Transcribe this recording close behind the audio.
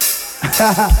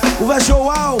Ouvert show,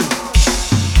 wow.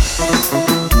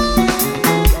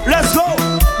 Let's go,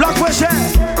 block pressure.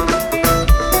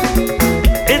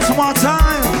 It's one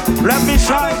time, let me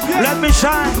shine, let me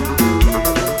shine.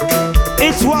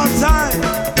 It's one time.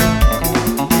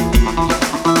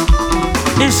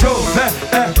 Il chauffe,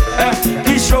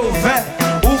 il chauffe.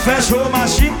 Ou fait chaud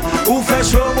machine, ou fait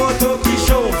chaud moto qui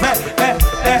chauffe,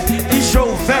 il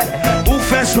chauffe. Ou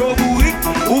fait chaud bourrique,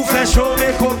 ou fait chaud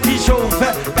méco qui chauffe,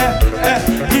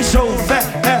 il chauffe,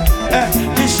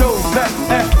 il chauffe.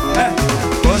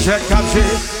 Quand je capché,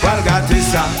 va regarder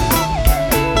ça.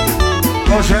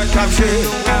 Quand je capché,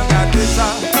 va regarder ça.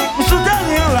 Vous êtes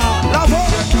derrière là, là-bas.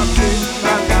 Quand je capché,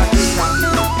 va regarder ça.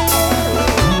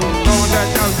 Quand je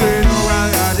capché, va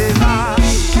regarder ça.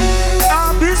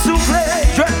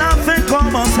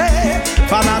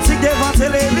 Fanatique devant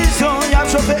télévision, y'a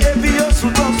chauffé et puis y'a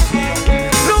sous dos.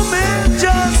 Nous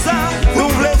mettons ça, nous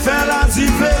voulons faire la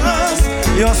différence.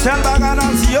 Y'a seul bagarre dans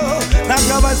le yo, n'a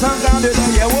qu'à pas s'en garder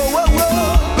dans y'a wow wow wow.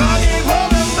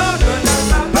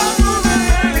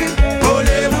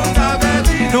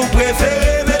 Nous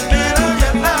préférons mettre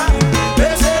mélange là.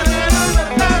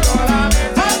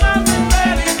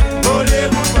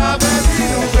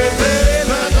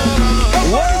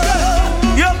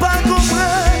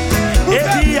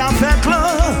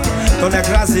 Ton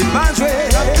écrasé pas joué,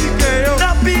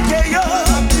 n'a piqué yo.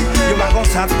 Yo va comme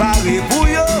ça parler pour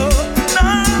yo.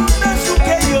 Non, n'a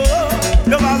chouqué yo.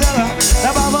 Yo va vers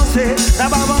n'a pas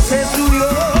avancé sous yo.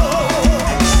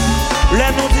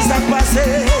 Les nous dit ça passé.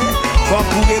 Faut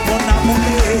courir pour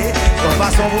n'amouler. De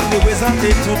façon vous nous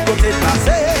présenter tout côté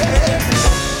passé.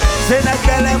 C'est notre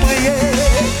belle embrayé.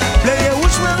 Player où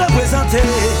je me représenter.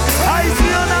 Haïti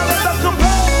on a le bac de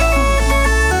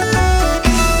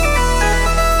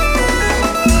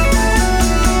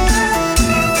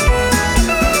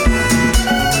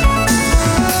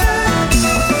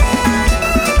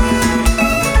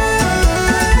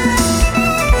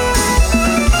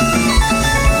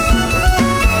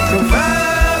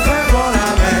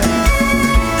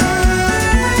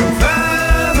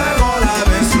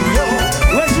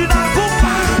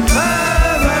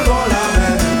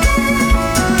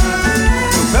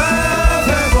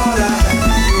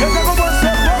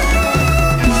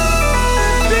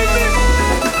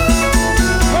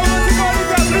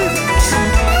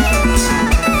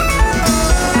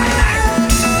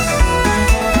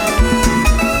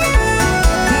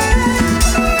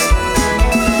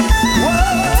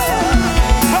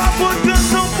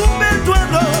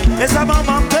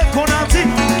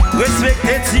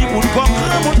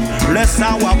le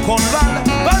savoir qu'on va.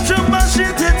 Quand je marche,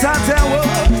 t'es à terre.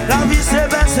 La vie c'est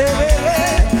bien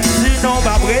sévère. Sinon,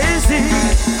 va briser.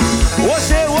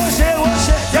 Rocher, rocher,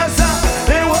 rocher. Y'a ça.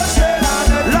 Et rocher là.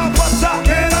 La boîte ça. Et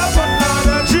la boîte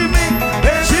là. Jimmy.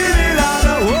 Et Jimmy là.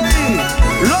 Oui.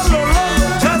 Lolo, lolo.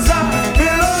 Y'a ça.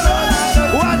 Et lolo.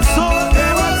 Watson.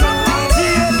 Et Watson.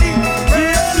 Thierry.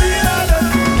 Thierry là.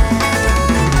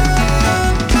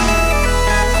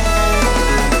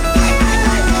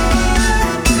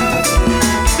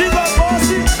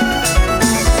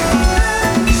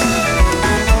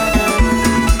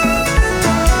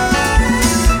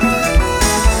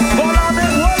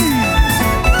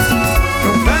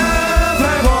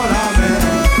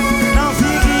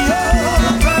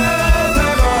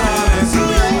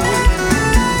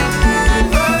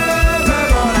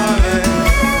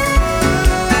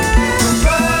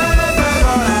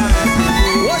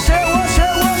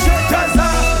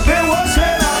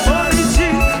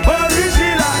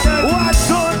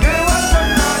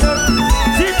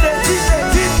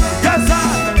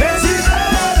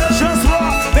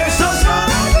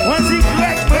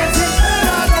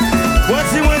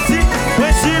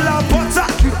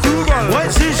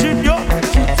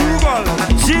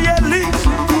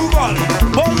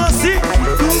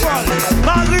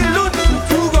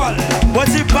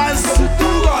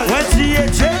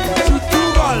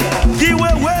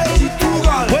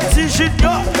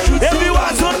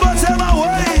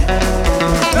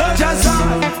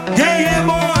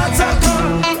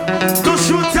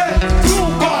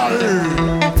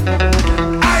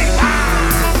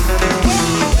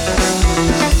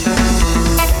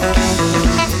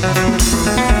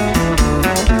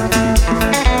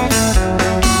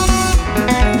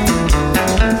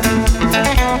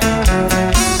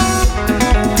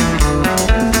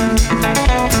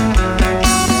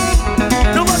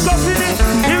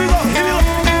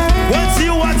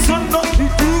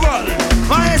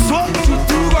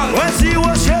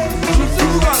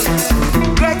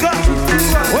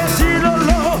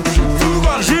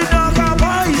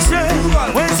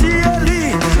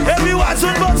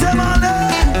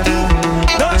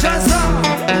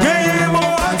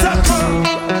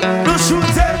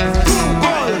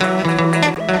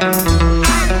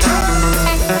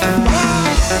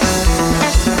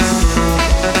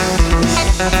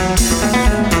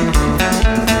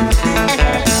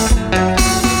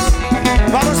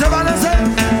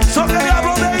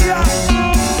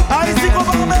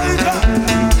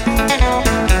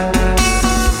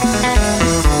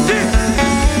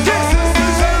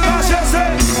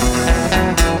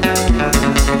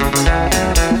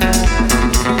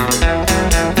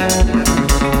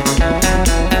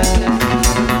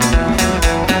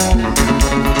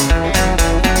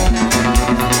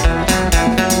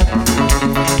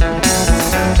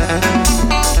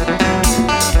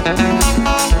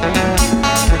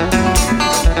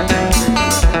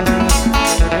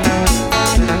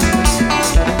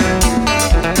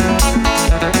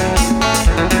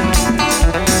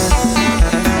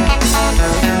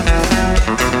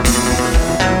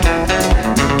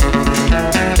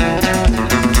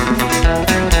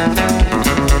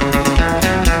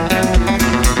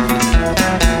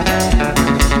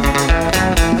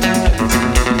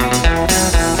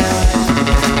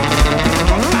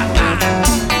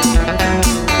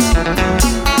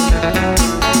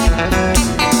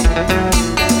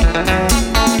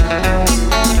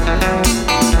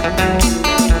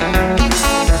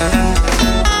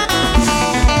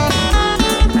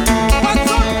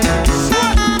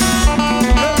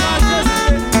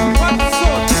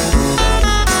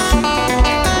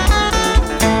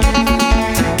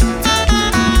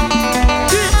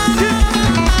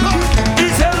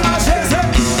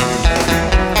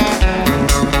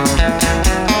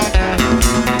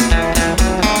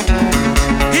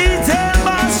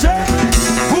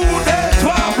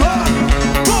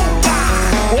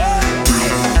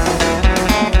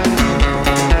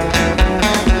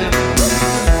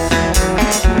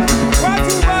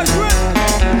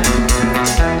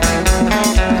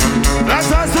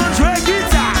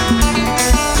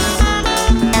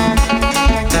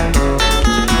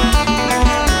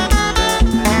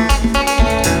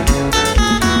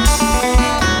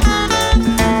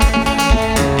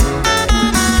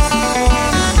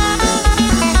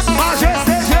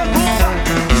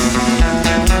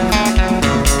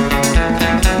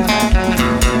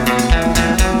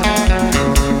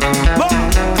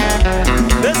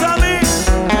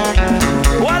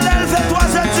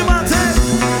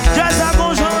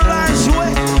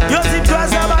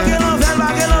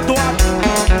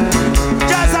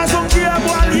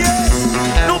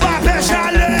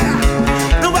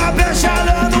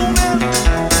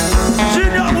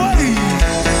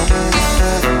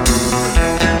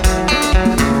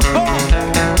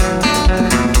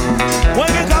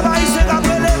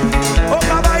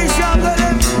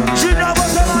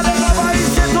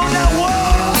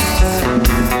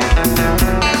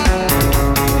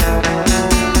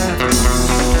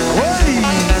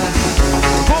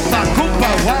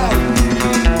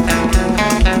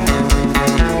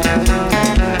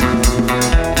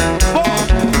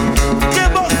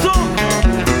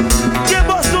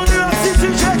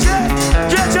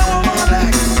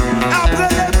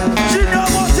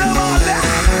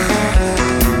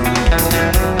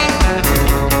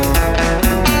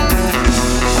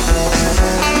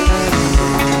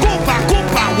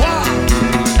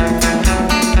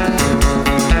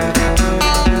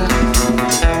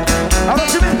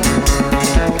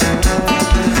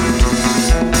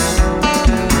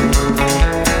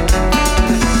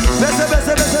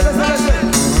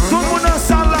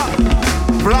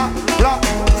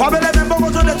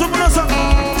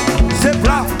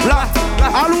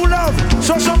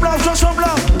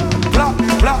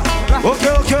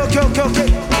 ok.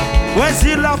 Where's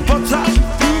la pota?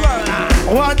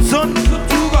 Watson.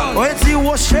 Where's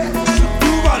Washer?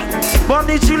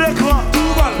 Bonnie tu le grand.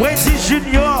 Where's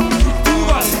Junior?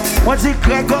 Where's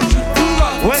Gregor?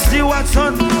 Where's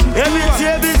Watson?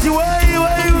 Every way.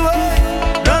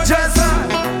 Dans Jazza,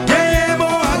 gagne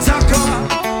mon attaquant.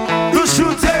 Nous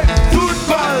shooter, toute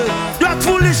balle. Doit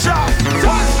tout les chats.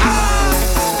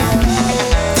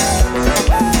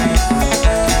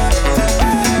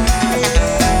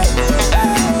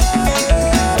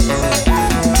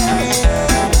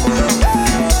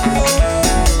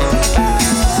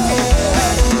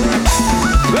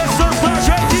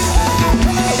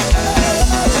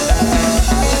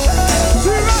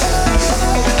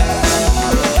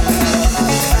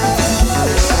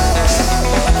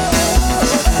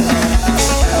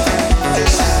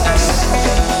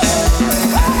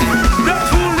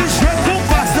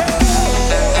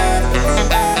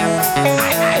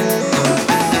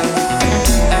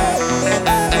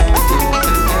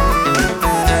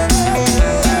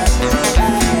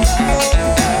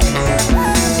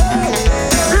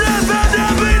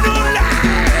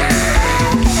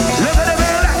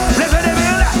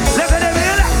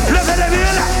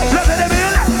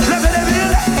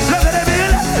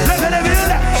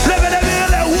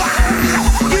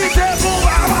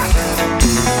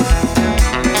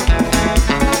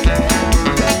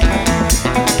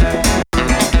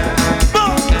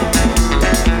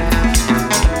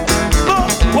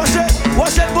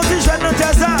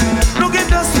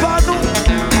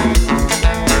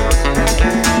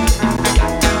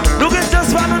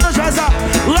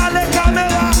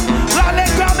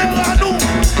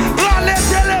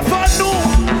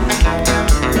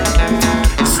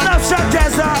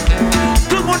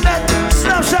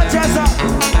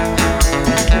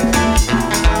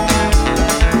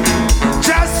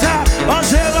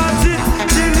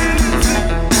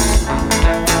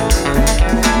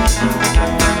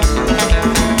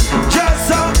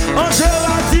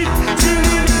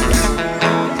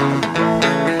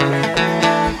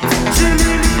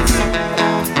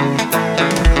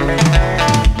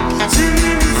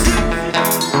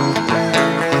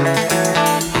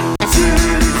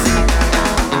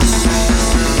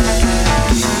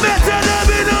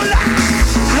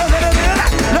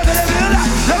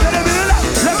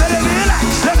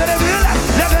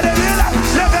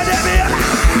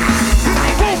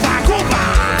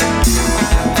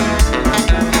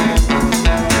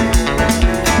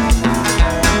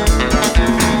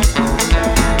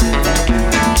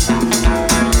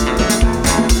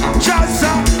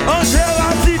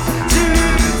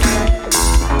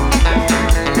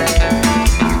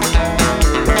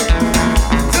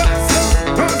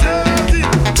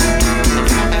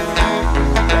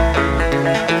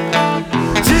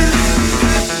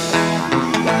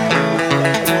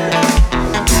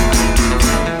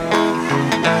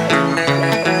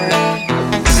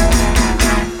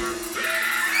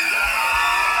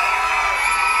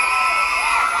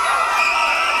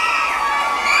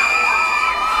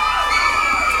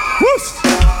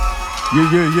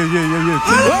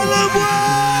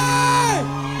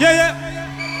 Yeah.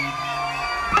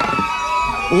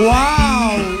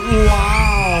 Wow.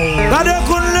 Regardez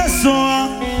qu'on le son.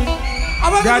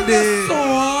 Regardez.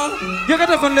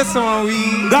 Regardez qu'on le son, oui.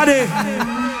 Regardez.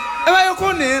 Eh bien, vous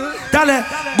connaissez. Allez,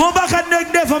 bon bac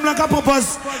de femmes là qui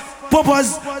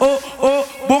propose. Oh,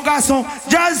 bon garçon.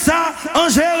 Jazza, en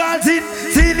Géraldine,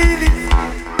 Tilili.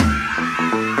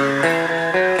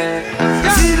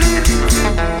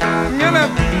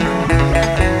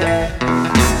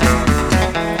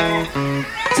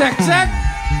 Check.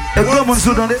 Et comment on se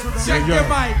donne? Check your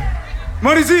mic.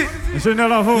 Mauricie. Monsieur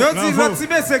Nelavo. Yo dis l'autre petit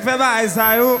monsieur qui fait bail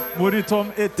ça yo. Moritom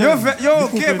et Yo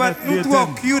OK but nous trop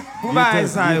cute pour bail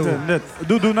ça yo.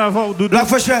 Doudou Navo, Doudou. La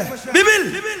faucheur.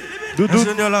 Bibil. Doudou.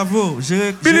 Monsieur Lavo, je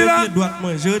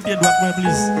pied droitement,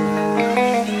 please.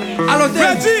 Alors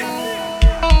Freddy.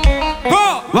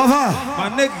 Bon. Baba. My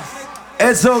nigga.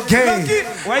 It's okay.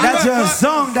 Lucky. That's your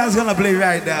song that's gonna play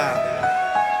right now.